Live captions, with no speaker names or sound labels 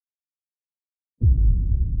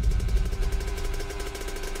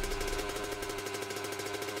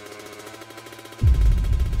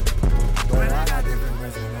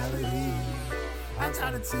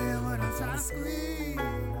tryna chill, but I'm tryna squeeze.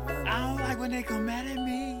 I don't like when they come mad at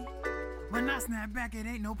me. When I snap back, it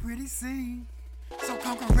ain't no pretty scene. So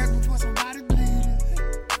come correct before somebody bleeding.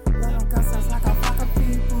 Let them cuss us like a flock of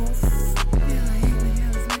people. Feeling even, yeah,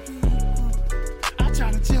 it's like equal. I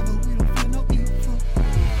try to chill, but we don't feel no equal.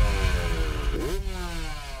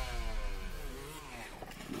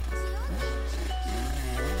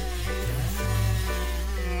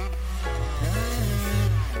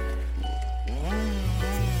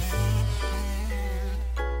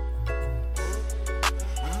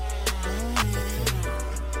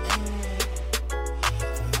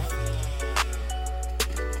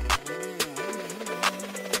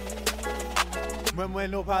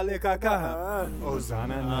 When no pale caca,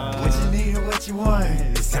 Ozana. What you need and what you want,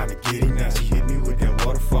 It's time to get it now. She hit me with that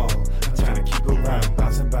waterfall. I'm trying to keep it round,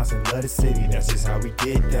 bouncing, love the city. That's just how we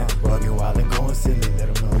get down. Bugging wild and going silly.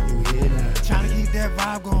 Let them know you here now. Trying to keep that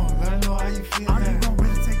vibe going, let them know how you feel. Are you gon'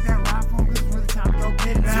 really take that ride for him? Cause it's really time to go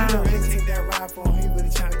get it now. You really take that ride for him. He really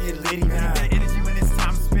trying to get litty now. That energy when it's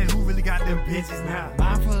time to spend. Who really got them bitches now?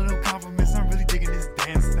 Mind full of them compliments. I'm really digging this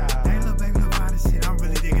dance style. Hey, little baby, look fine as shit. I'm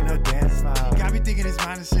really digging her dance style. She got me thinking it's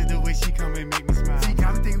fine as shit. The way she come and make me smile. She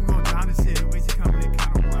got me thinking we gon' drown this shit. The way she come and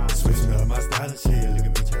kinda wild. Switching up my style and shit. Look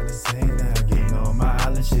at me trying to sing now. Getting on my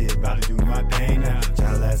island shit. About to do my thing now.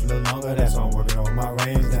 Trying to last a little longer. That's why I'm working on my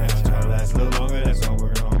range now. Trying to last a little longer. That's why I'm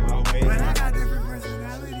working on my ways But now. I got different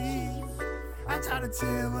personalities. I try to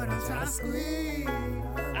chill, but I'm trying to squeeze.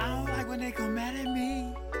 I don't like when they come mad at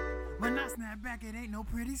me. When I snap back, it ain't no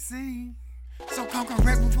pretty scene. So come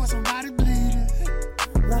correct before somebody bleeding.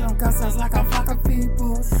 Let them cuss us like a flock of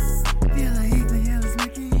people. Feeling even, yeah, let's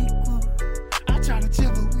make it